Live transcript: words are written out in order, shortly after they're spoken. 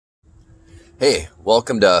Hey,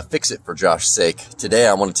 welcome to Fix It for Josh's Sake. Today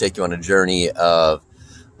I want to take you on a journey of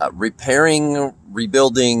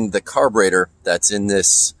rebuilding the carburetor that's in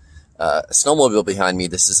this snowmobile behind me.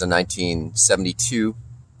 This is a 1972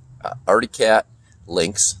 Arctic Cat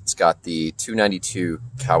Lynx. It's got the 292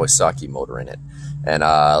 Kawasaki motor in it. And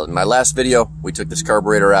in my last video, we took this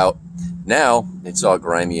carburetor out. Now it's all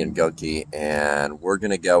grimy and gunky, and we're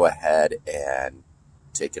going to go ahead and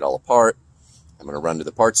take it all apart. I'm going to run to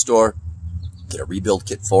the parts store, get a rebuild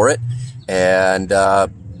kit for it, and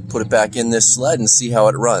put it back in this sled and see how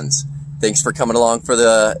it runs. Thanks for coming along for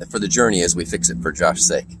the journey as we fix it for Josh's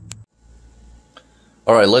sake.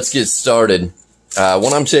 All right, let's get started.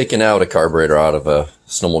 When I'm taking out a carburetor out of a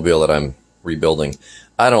snowmobile that I'm rebuilding,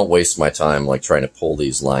 I don't waste my time like trying to pull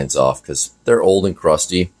these lines off because they're old and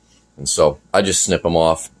crusty, and so I just snip them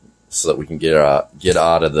off so that we can get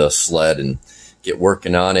out of the sled and get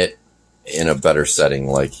working on it in a better setting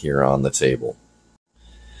like here on the table.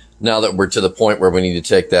 Now that we're to the point where we need to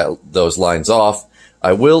take those lines off,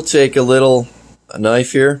 I will take a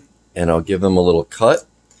knife here and I'll give them a little cut,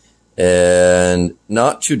 and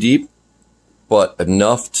not too deep, but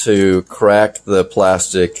enough to crack the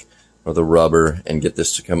plastic or the rubber and get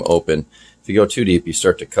this to come open. If you go too deep, you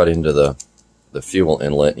start to cut into the fuel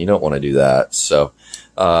inlet. You don't want to do that. So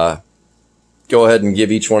go ahead and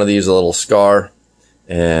give each one of these a little scar,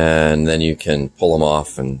 and then you can pull them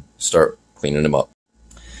off and start cleaning them up.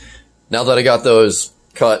 Now that I got those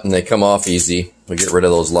cut and they come off easy, we get rid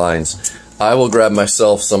of those lines, I will grab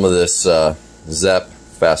myself some of this Zep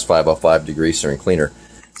Fast 505 degreaser and cleaner,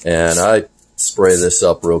 and I spray this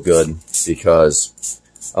up real good because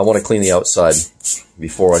I want to clean the outside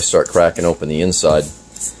before I start cracking open the inside.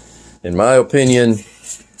 In my opinion,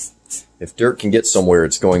 if dirt can get somewhere,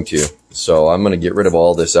 it's going to. So I'm going to get rid of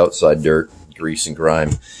all this outside dirt, grease, and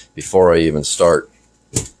grime before I even start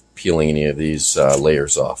peeling any of these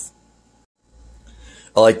layers off.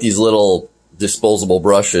 I like these little disposable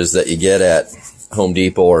brushes that you get at Home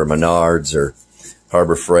Depot or Menards or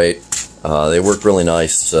Harbor Freight. They work really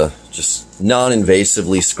nice to just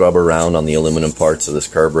non-invasively scrub around on the aluminum parts of this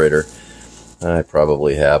carburetor. I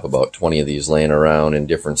probably have about 20 of these laying around in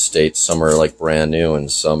different states. Some are like brand new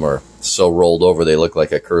and some are so rolled over they look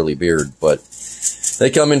like a curly beard, but they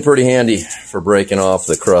come in pretty handy for breaking off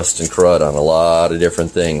the crust and crud on a lot of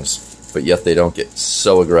different things. But yet they don't get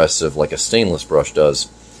so aggressive like a stainless brush does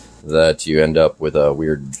that you end up with a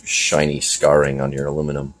weird shiny scarring on your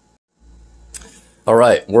aluminum. All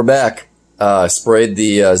right, we're back. Sprayed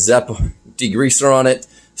the Zep degreaser on it,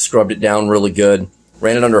 scrubbed it down really good,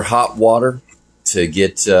 ran it under hot water to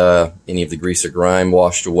get any of the grease or grime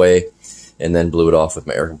washed away, and then blew it off with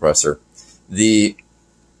my air compressor. The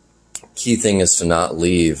key thing is to not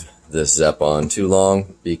leave this Zep on too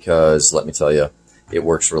long because, let me tell you, it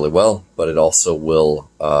works really well, but it also will,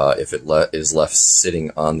 if it is left sitting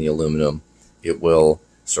on the aluminum, it will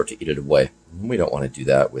start to eat it away. We don't want to do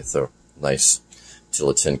that with a nice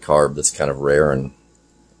Tillotson carb that's kind of rare and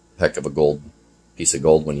heck of a piece of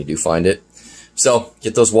gold when you do find it. So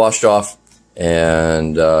get those washed off,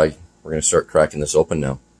 and we're going to start cracking this open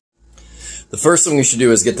now. The first thing we should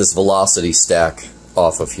do is get this velocity stack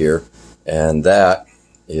off of here, and that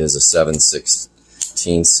is a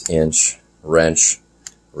 7/16 inch wrench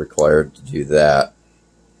required to do that.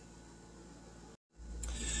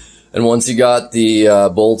 And once you got the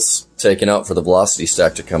bolts taken out for the velocity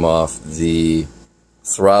stack to come off, the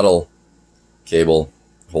throttle cable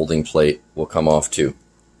holding plate will come off too.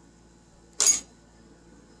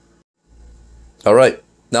 All right,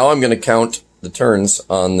 now I'm going to count the turns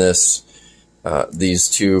on this these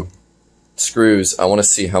two screws. I want to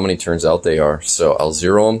see how many turns out they are, so I'll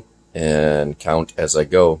zero them and count as I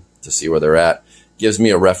go to see where they're at. Gives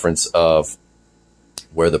me a reference of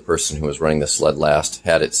where the person who was running the sled last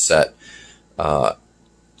had it set,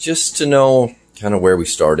 just to know kind of where we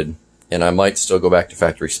started. And I might still go back to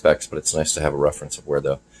factory specs, but it's nice to have a reference of where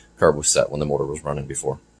the carb was set when the motor was running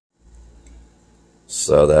before.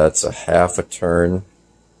 So that's a half a turn.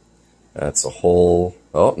 That's a whole,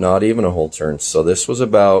 oh, not even a whole turn. So this was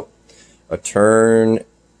about a turn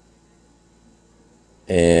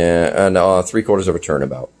and 3/4 of a turn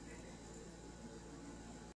about.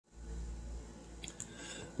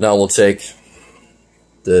 Now we'll take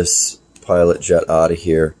this pilot jet out of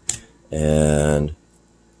here and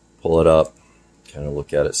pull it up, kind of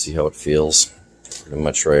look at it, see how it feels. Put it in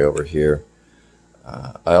my tray over here.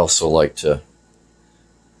 I also like to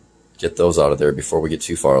get those out of there before we get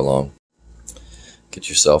too far along. Get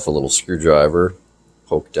yourself a little screwdriver,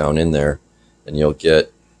 poke down in there, and you'll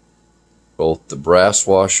get both the brass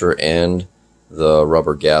washer and the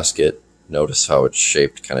rubber gasket. Notice how it's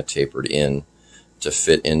shaped, kind of tapered in to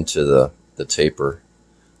fit into the taper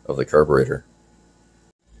of the carburetor.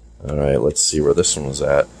 Alright, let's see where this one was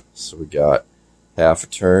at. So we got half a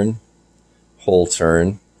turn, whole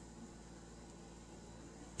turn,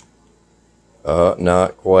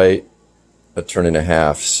 not quite a turn and a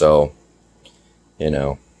half, so, you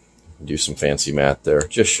know, do some fancy math there,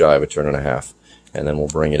 just shy of a turn and a half, and then we'll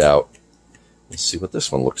bring it out and see what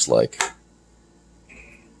this one looks like.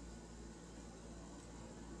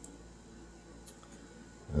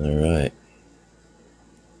 Alright.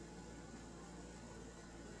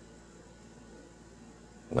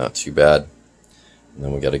 Not too bad. And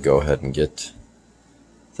then we got to go ahead and get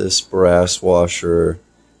this brass washer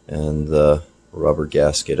and the rubber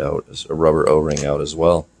gasket out, a rubber O-ring out as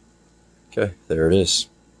well. Okay, there it is.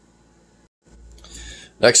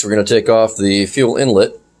 Next, we're going to take off the fuel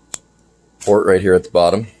inlet port right here at the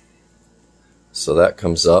bottom. So that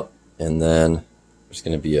comes up, and then there's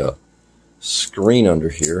going to be a screen under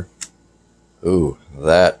here. Ooh,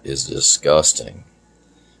 that is disgusting.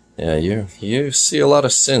 Yeah, you see a lot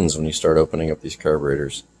of sins when you start opening up these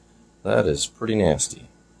carburetors. That is pretty nasty.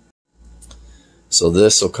 So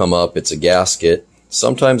this will come up. It's a gasket.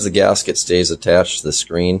 Sometimes the gasket stays attached to the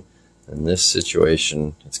screen. In this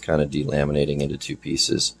situation, it's kind of delaminating into two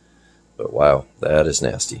pieces. But wow, that is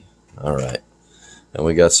nasty. Alright. And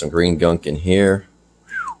we got some green gunk in here.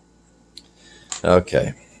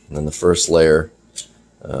 Okay. And then the first layer.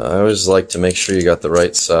 I always like to make sure you got the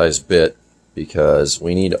right size bit, because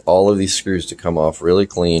we need all of these screws to come off really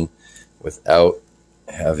clean without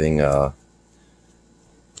having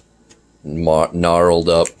gnarled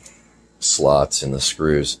up slots in the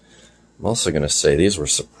screws. I'm also going to say these were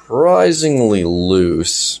surprisingly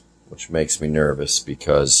loose, which makes me nervous,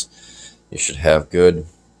 because you should have good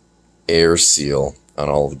air seal on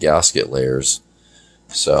all the gasket layers.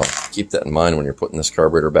 So keep that in mind when you're putting this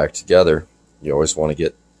carburetor back together. You always want to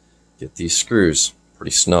get these screws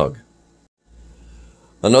pretty snug.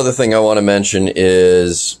 Another thing I want to mention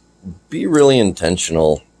is be really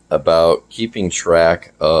intentional about keeping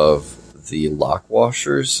track of the lock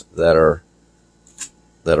washers that are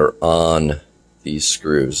on these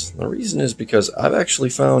screws. The reason is because I've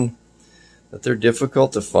actually found that they're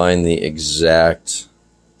difficult to find the exact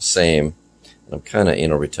same. And I'm kind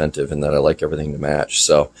of retentive in that I like everything to match.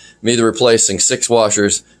 So I'm either replacing 6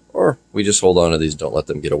 washers, or we just hold on to these, don't let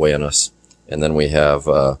them get away on us. And then we have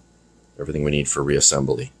everything we need for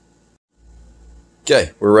reassembly.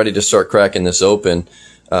 Okay, we're ready to start cracking this open.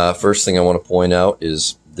 First thing I want to point out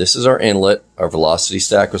is this is our inlet. Our velocity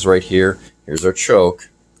stack was right here. Here's our choke.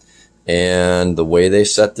 And the way they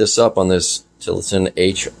set this up on this Tillotson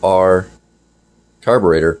HR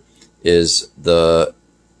carburetor is the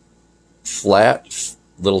flat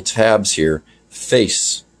little tabs here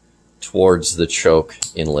face towards the choke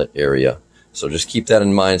inlet area. So just keep that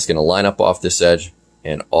in mind. It's going to line up off this edge,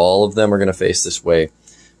 and all of them are going to face this way,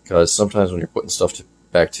 because sometimes when you're putting stuff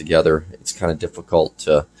back together, it's kind of difficult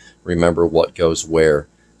to remember what goes where.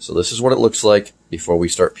 So this is what it looks like before we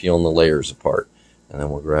start peeling the layers apart. And then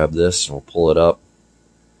we'll grab this and we'll pull it up,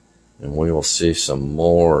 and we will see some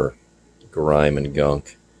more grime and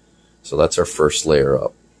gunk. So that's our first layer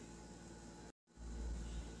up.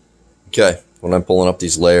 Okay, when I'm pulling up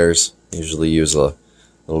these layers, I usually use a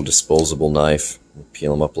little disposable knife and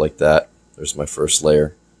peel them up like that. There's my first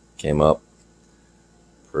layer. Came up.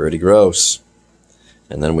 Pretty gross.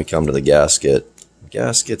 And then we come to the gasket.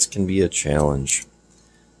 Gaskets can be a challenge,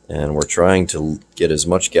 and we're trying to get as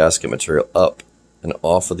much gasket material up and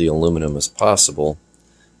off of the aluminum as possible,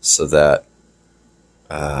 so that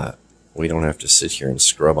we don't have to sit here and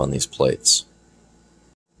scrub on these plates.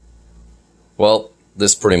 Well,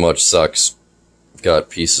 this pretty much sucks. I've got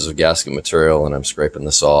pieces of gasket material, and I'm scraping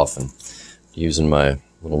this off and using my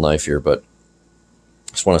little knife here, but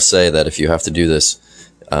I just want to say that if you have to do this,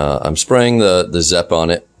 I'm spraying the Zep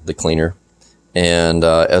on it, the cleaner, and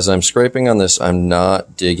as I'm scraping on this, I'm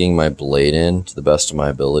not digging my blade in to the best of my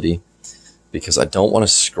ability, because I don't want to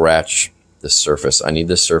scratch the surface. I need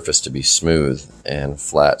this surface to be smooth and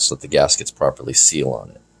flat so that the gaskets properly seal on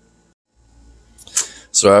it.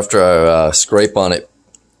 So after I scrape on it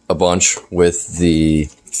a bunch with the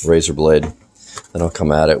razor blade, then I'll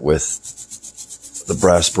come at it with the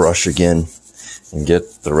brass brush again and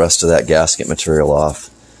get the rest of that gasket material off.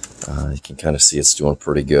 You can kind of see it's doing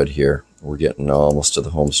pretty good here. We're getting almost to the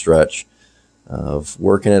home stretch of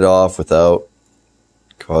working it off without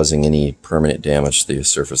causing any permanent damage to the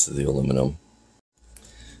surface of the aluminum.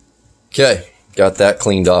 Okay, got that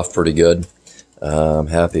cleaned off pretty good. I'm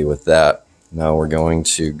happy with that. Now we're going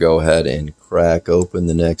to go ahead and crack open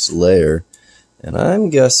the next layer, and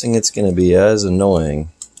I'm guessing it's going to be as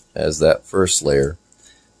annoying as that first layer,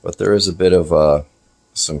 but there is a bit of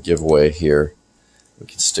some giveaway here. We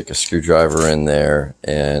can stick a screwdriver in there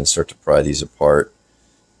and start to pry these apart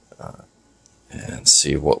and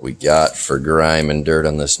see what we got for grime and dirt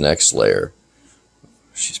on this next layer.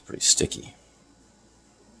 She's pretty sticky.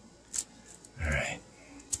 Alright.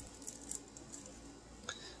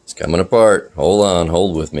 It's coming apart. Hold on,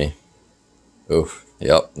 hold with me. Oof.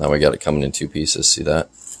 Yep, now we got it coming in two pieces. See that?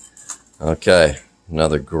 Okay,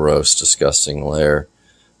 another gross, disgusting layer.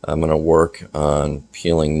 I'm going to work on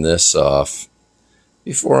peeling this off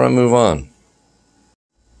before I move on.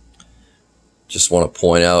 Just want to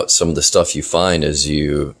point out some of the stuff you find as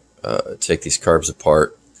you take these carbs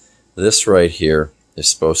apart. This right here is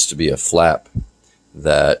supposed to be a flap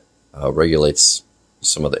that regulates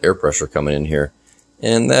some of the air pressure coming in here,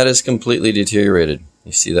 and that is completely deteriorated.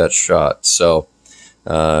 You see that shot. So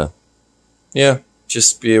yeah,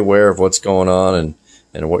 just be aware of what's going on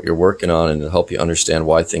and what you're working on, and it'll help you understand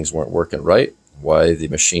why things weren't working right, why the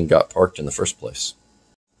machine got parked in the first place.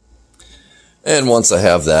 And once I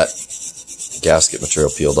have that gasket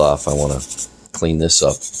material peeled off, I want to clean this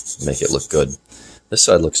up, make it look good. This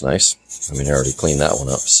side looks nice. I mean, I already cleaned that one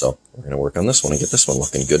up, so we're going to work on this one and get this one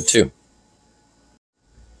looking good too.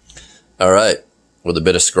 All right, with a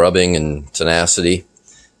bit of scrubbing and tenacity,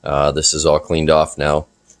 this is all cleaned off now.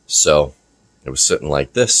 So it was sitting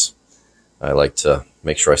like this. I like to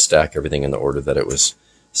make sure I stack everything in the order that it was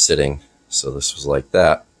sitting. So this was like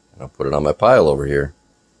that. And I'll put it on my pile over here.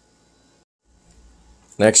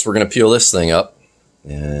 Next, we're going to peel this thing up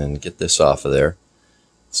and get this off of there.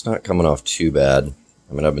 It's not coming off too bad.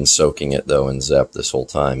 I mean, I've been soaking it though in Zep this whole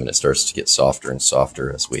time, and it starts to get softer and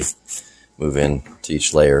softer as we move in to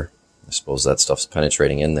each layer. I suppose that stuff's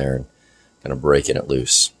penetrating in there and kind of breaking it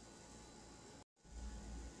loose.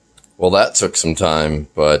 Well, that took some time,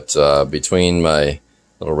 but between my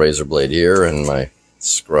little razor blade here and my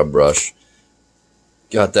scrub brush,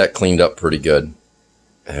 got that cleaned up pretty good.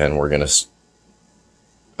 And we're going to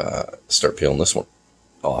start peeling this one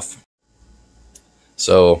off.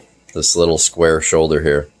 So this little square shoulder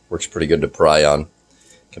here works pretty good to pry on. You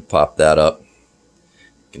can pop that up.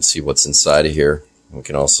 You can see what's inside of here. We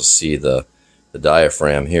can also see the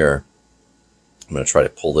diaphragm here. I'm going to try to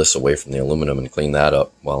pull this away from the aluminum and clean that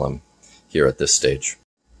up while I'm here at this stage.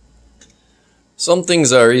 Some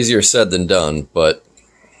things are easier said than done, but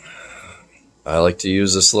I like to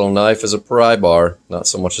use this little knife as a pry bar, not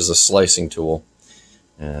so much as a slicing tool,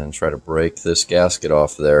 and try to break this gasket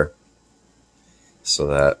off there so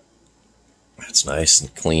that it's nice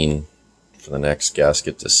and clean for the next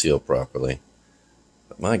gasket to seal properly.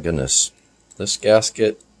 But my goodness, this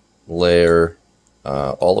gasket layer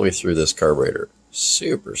all the way through this carburetor,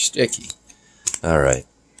 super sticky. Alright,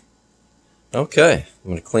 okay,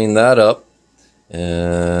 I'm going to clean that up,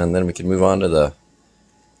 and then we can move on to the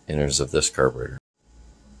innards of this carburetor.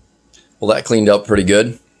 Well, that cleaned up pretty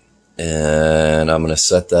good, and I'm going to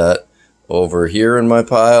set that over here in my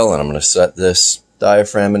pile, and I'm going to set this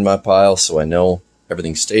diaphragm in my pile so I know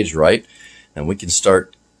everything's staged right, and we can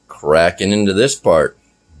start cracking into this part,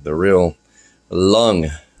 the real lung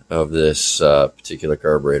of this particular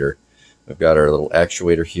carburetor. We've got our little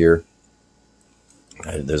actuator here.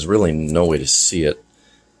 There's really no way to see it,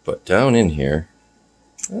 but down in here,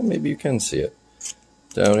 well, maybe you can see it.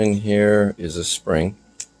 Down in here is a spring,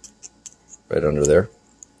 right under there.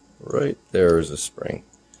 Right there is a spring,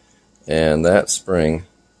 and that spring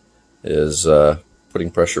is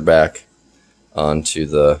putting pressure back onto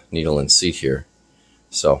the needle and seat here.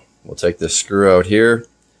 So we'll take this screw out here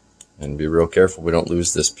and be real careful we don't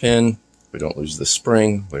lose this pin, we don't lose the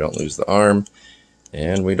spring, we don't lose the arm,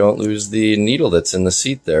 and we don't lose the needle that's in the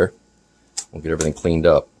seat there. We'll get everything cleaned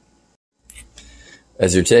up.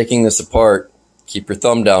 As you're taking this apart, keep your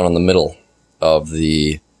thumb down on the middle of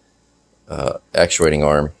the actuating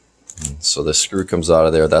arm. So this screw comes out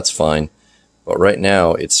of there, that's fine. But right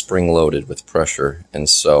now it's spring loaded with pressure, and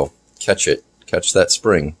so catch it, catch that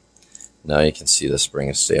spring. Now you can see the spring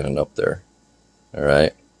is standing up there.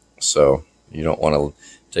 Alright, so you don't want to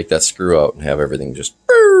take that screw out and have everything just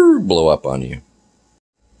blow up on you.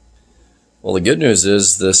 Well, the good news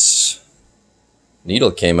is this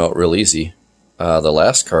needle came out real easy. The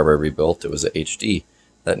last carb I rebuilt, it was a HD.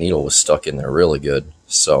 That needle was stuck in there really good.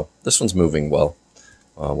 So this one's moving well.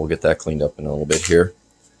 We'll get that cleaned up in a little bit here.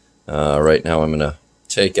 Right now I'm going to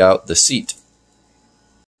take out the seat.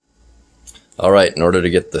 Alright, in order to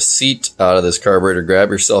get the seat out of this carburetor, grab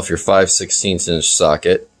yourself your 5/16 inch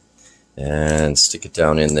socket and stick it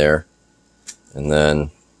down in there. And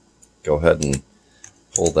then go ahead and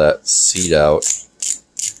pull that seat out.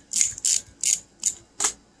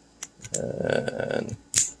 And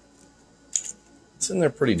It's in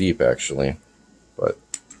there pretty deep actually, but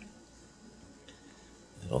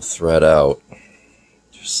it'll thread out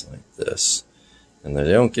just like this. And they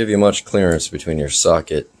don't give you much clearance between your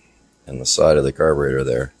socket and the side of the carburetor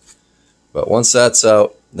there. But once that's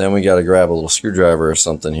out, then we got to grab a little screwdriver or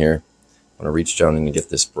something here. I'm going to reach down and get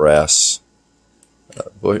this brass,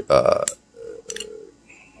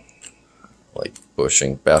 like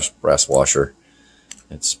bushing, brass washer.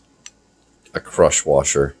 It's a crush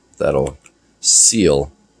washer that'll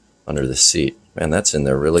seal under the seat. Man, that's in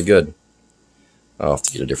there really good. I'll have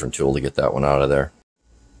to get a different tool to get that one out of there.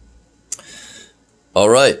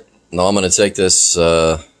 Alright, now I'm going to take this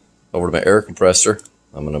over to my air compressor.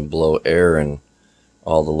 I'm going to blow air in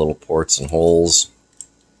all the little ports and holes.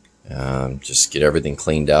 Just get everything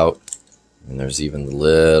cleaned out. And there's even the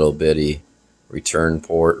little bitty return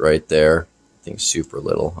port right there. I think super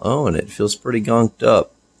little. Oh, and it feels pretty gunked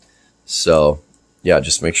up. So, yeah,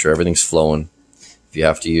 just make sure everything's flowing. If you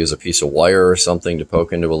have to use a piece of wire or something to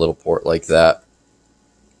poke into a little port like that,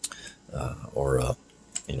 or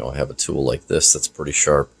you know, I have a tool like this that's pretty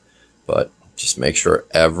sharp, but just make sure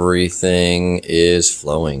everything is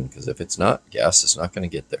flowing, because if it's not, gas is not going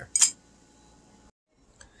to get there.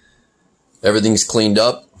 Everything's cleaned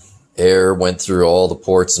up. Air went through all the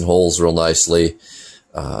ports and holes real nicely.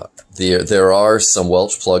 There are some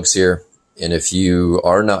Welch plugs here, and if you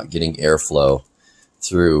are not getting airflow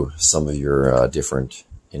through some of your different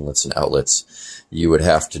inlets and outlets, you would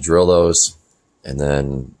have to drill those and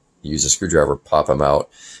then use a screwdriver, pop them out,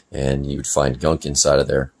 and you would find gunk inside of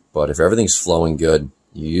there. But if everything's flowing good,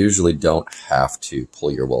 you usually don't have to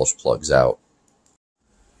pull your Welch plugs out.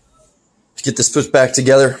 To get this put back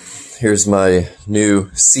together, here's my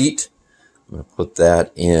new seat. I'm going to put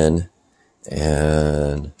that in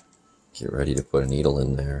and get ready to put a needle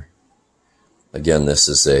in there. Again, this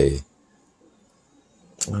is a,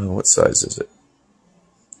 what size is it?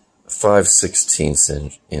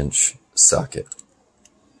 5/16 inch socket.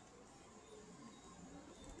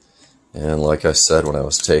 And like I said, when I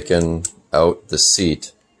was taking out the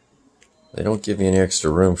seat, they don't give you any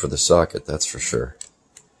extra room for the socket, that's for sure.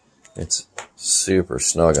 It's super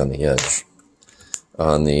snug on the edge.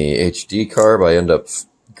 On the HD carb, I end up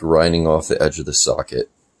grinding off the edge of the socket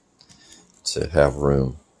to have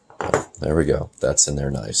room. There we go. That's in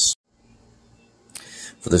there nice.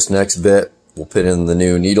 For this next bit, we'll put in the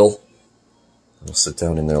new needle. We'll sit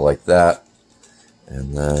down in there like that.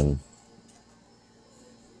 And then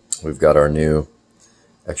we've got our new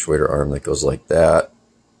actuator arm that goes like that.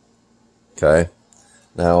 Okay.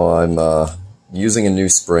 Now I'm using a new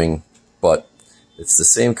spring, but it's the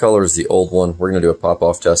same color as the old one. We're going to do a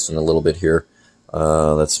pop-off test in a little bit here.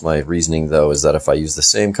 That's my reasoning, though, is that if I use the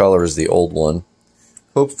same color as the old one,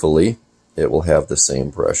 hopefully it will have the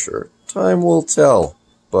same pressure. Time will tell,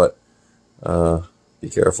 but be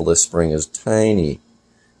careful, this spring is tiny.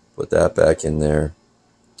 Put that back in there.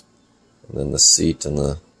 And then the seat and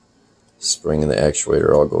the spring and the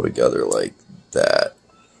actuator all go together like that.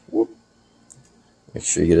 Whoop. Make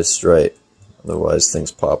sure you get it straight, otherwise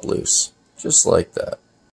things pop loose. Just like that.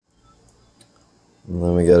 And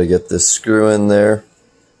then we got to get this screw in there.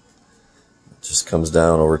 It just comes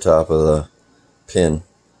down over top of the pin.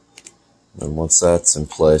 And once that's in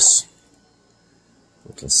place,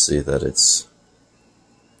 we can see that it's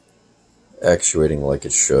actuating like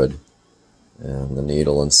it should. And the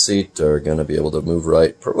needle and seat are going to be able to move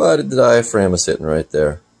right, provided the diaphragm is hitting right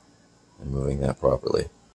there and moving that properly.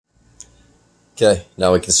 Okay,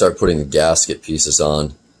 now we can start putting the gasket pieces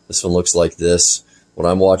on. This one looks like this. What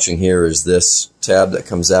I'm watching here is this tab that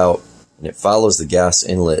comes out, and it follows the gas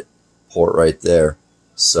inlet port right there.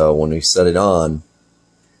 So when we set it on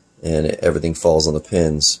and everything falls on the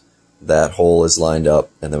pins, that hole is lined up,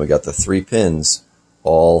 and then we got the 3 pins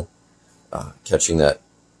all catching that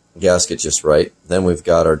gasket just right. Then we've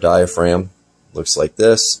got our diaphragm, looks like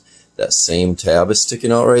this. That same tab is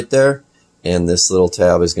sticking out right there, and this little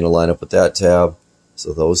tab is going to line up with that tab,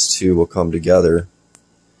 so those two will come together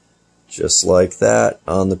just like that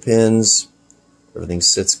on the pins. Everything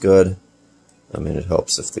sits good. I mean, it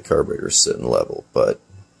helps if the carburetor is sitting level, but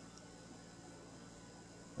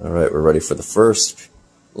alright, we're ready for the first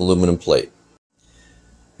aluminum plate.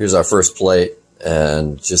 Here's our first plate,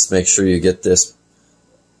 and just make sure you get this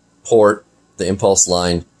port, the impulse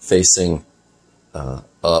line, facing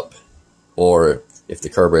up, or if the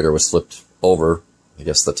carburetor was flipped over, I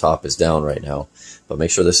guess the top is down right now, but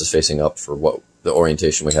make sure this is facing up for what the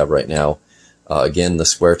orientation we have right now. Again, the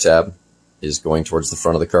square tab is going towards the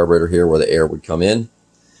front of the carburetor here where the air would come in.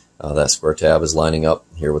 That square tab is lining up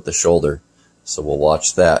here with the shoulder, so we'll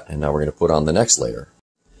watch that. And now we're going to put on the next layer.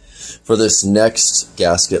 For this next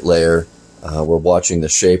gasket layer, We're watching the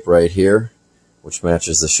shape right here, which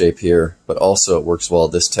matches the shape here, but also it works well.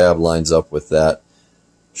 This tab lines up with that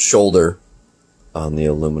shoulder on the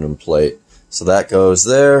aluminum plate. So that goes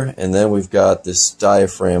there, and then we've got this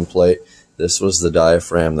diaphragm plate. This was the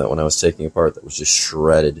diaphragm that when I was taking apart that was just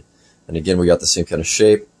shredded. And again, we got the same kind of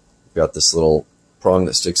shape. We've got this little prong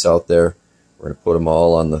that sticks out there. We're going to put them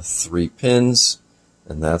all on the 3 pins,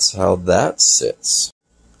 and that's how that sits.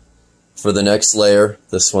 For the next layer,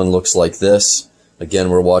 this one looks like this. Again,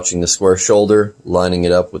 we're watching the square shoulder, lining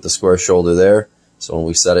it up with the square shoulder there. So when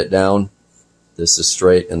we set it down, this is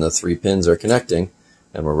straight and the 3 pins are connecting,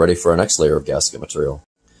 and we're ready for our next layer of gasket material.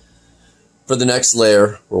 For the next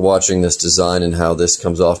layer, we're watching this design and how this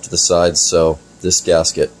comes off to the side. So this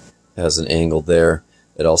gasket has an angle there.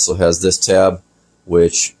 It also has this tab,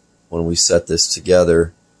 which when we set this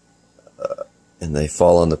together and they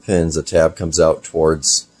fall on the pins, the tab comes out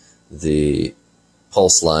towards the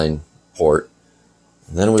pulse line port.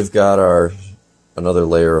 And then we've got our another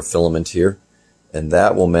layer of filament here, and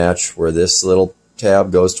that will match where this little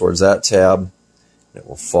tab goes towards that tab. It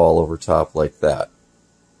will fall over top like that.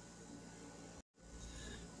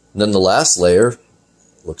 And then the last layer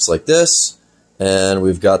looks like this, and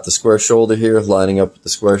we've got the square shoulder here lining up with the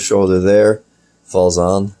square shoulder there. Falls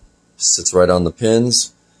on, sits right on the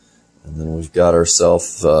pins, and then we've got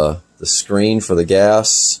ourselves the screen for the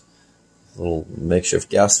gas, little makeshift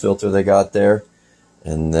gas filter they got there,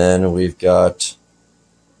 and then we've got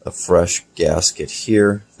a fresh gasket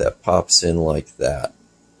here that pops in like that.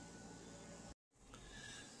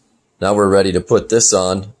 Now we're ready to put this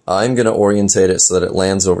on. I'm going to orientate it so that it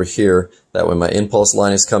lands over here. That way my impulse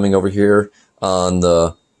line is coming over here on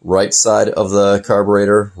the right side of the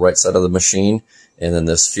carburetor, right side of the machine, and then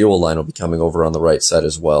this fuel line will be coming over on the right side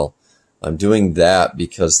as well. I'm doing that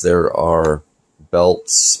because there are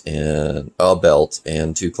belts and a belt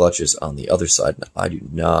and 2 clutches on the other side. Now, I do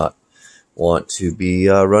not want to be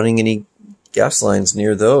running any gas lines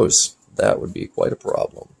near those. That would be quite a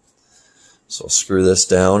problem. So I'll screw this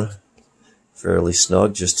down fairly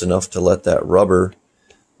snug, just enough to let that rubber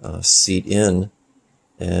seat in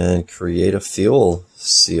and create a fuel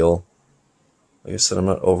seal. Like I said, I'm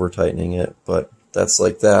not over tightening it, but that's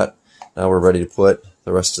like that. Now we're ready to put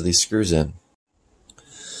the rest of these screws in.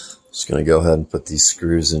 Just going to go ahead and put these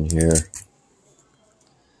screws in here.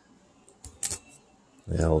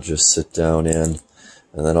 Yeah, I'll just sit down in,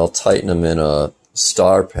 and then I'll tighten them in a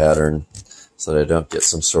star pattern so that I don't get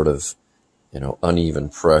some sort of, uneven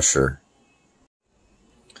pressure.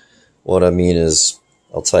 What I mean is,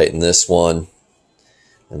 I'll tighten this one,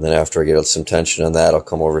 and then after I get some tension on that, I'll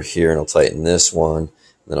come over here and I'll tighten this one.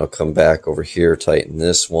 Then I'll come back over here, tighten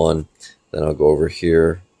this one. Then I'll go over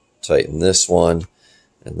here, tighten this one.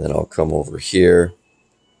 And then I'll come over here,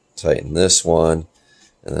 tighten this one.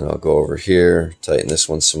 And then I'll go over here, tighten this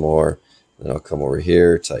one some more. Then I'll come over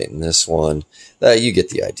here, tighten this one. You get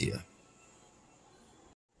the idea.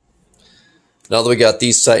 Now that we got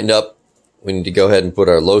these tightened up, we need to go ahead and put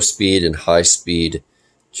our low speed and high speed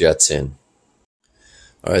jets in.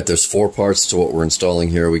 Alright, there's 4 parts to what we're installing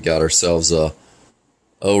here. We got ourselves a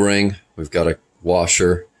O-ring, we've got a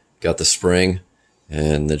washer, got the spring,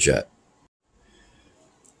 and the jet.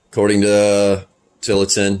 According to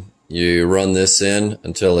Tillotson, you run this in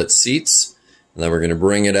until it seats, and then we're going to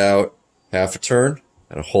bring it out half a turn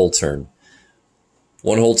and a whole turn.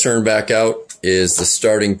 1 whole turn back out is the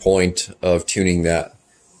starting point of tuning that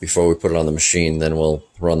before we put it on the machine. Then we'll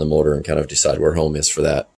run the motor and kind of decide where home is for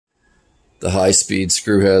that. The high-speed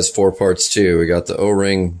screw has 4 parts too. We got the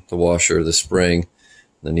O-ring, the washer, the spring,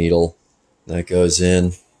 the needle. That goes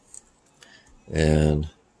in, and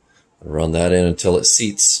run that in until it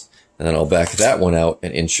seats, and then I'll back that one out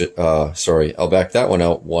and I'll back that one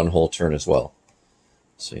out 1 whole turn as well.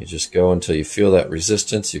 So you just go until you feel that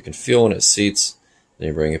resistance. You can feel when it seats, then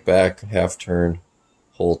you bring it back, half turn,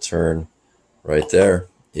 whole turn. Right there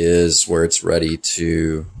is where it's ready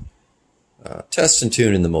to test and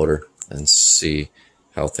tune in the motor and see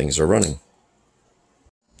how things are running.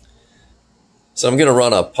 So I'm going to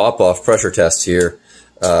run a pop-off pressure test here.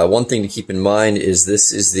 One thing to keep in mind is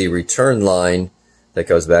this is the return line that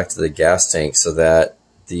goes back to the gas tank so that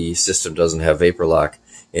the system doesn't have vapor lock.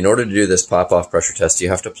 In order to do this pop-off pressure test, you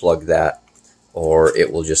have to plug that, or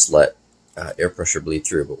it will just let air pressure bleed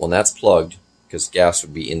through. But when that's plugged, because gas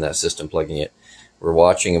would be in that system plugging it, we're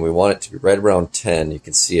watching and we want it to be right around 10. You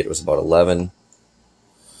can see it was about 11.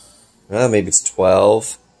 Maybe it's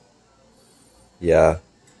 12. Yeah.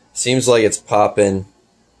 Seems like it's popping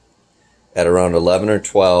at around 11 or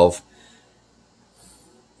 12.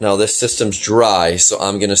 Now this system's dry, so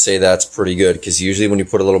I'm going to say that's pretty good, because usually when you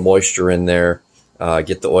put a little moisture in there,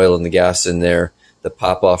 get the oil and the gas in there, the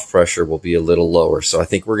pop-off pressure will be a little lower. So I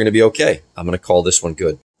think we're going to be okay. I'm going to call this one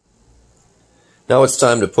good. Now it's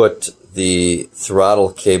time to put the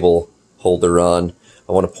throttle cable holder on.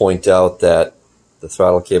 I want to point out that the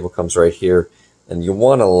throttle cable comes right here, and you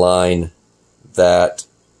want a line that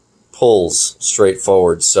pulls straight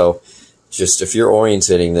forward. So just if you're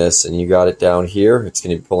orientating this and you got it down here, it's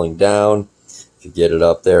going to be pulling down. If you get it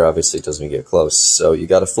up there, obviously it doesn't get close. So you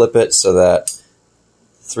got to flip it so that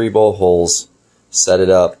 3 bowl holes, set it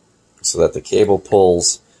up so that the cable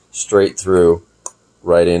pulls straight through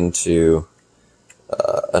right into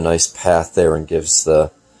a nice path there and gives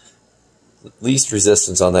the least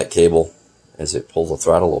resistance on that cable as it pulls the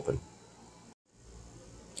throttle open.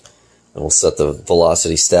 And we'll set the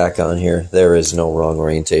velocity stack on here. There is no wrong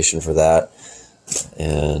orientation for that.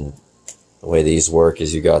 And the way these work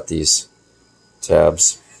is you got these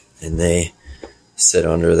tabs and they sit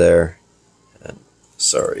under there. And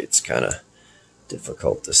sorry, it's kind of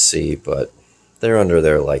difficult to see, but they're under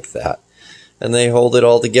there like that. And they hold it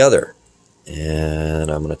all together. And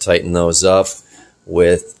I'm going to tighten those up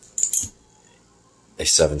with a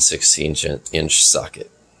 7/16 inch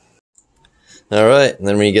socket. Alright, and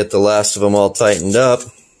then when you get the last of them all tightened up,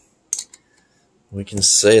 we can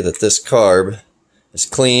say that this carb is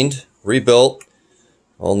cleaned, rebuilt,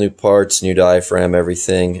 all new parts, new diaphragm,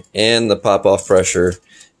 everything, and the pop-off pressure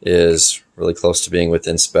is really close to being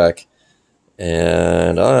within spec.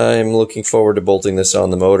 And I'm looking forward to bolting this on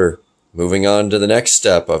the motor. Moving on to the next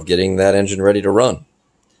step of getting that engine ready to run.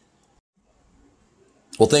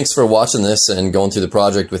 Well, thanks for watching this and going through the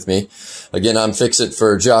project with me. Again, I'm Fix It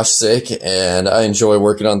for Josh's sake, and I enjoy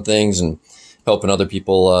working on things and helping other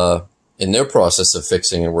people in their process of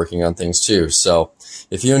fixing and working on things too. So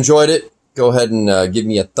if you enjoyed it, go ahead and give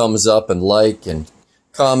me a thumbs up and like and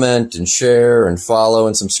comment and share and follow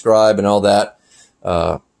and subscribe and all that.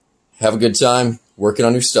 Have a good time working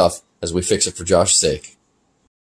on new stuff as we fix it for Josh's sake.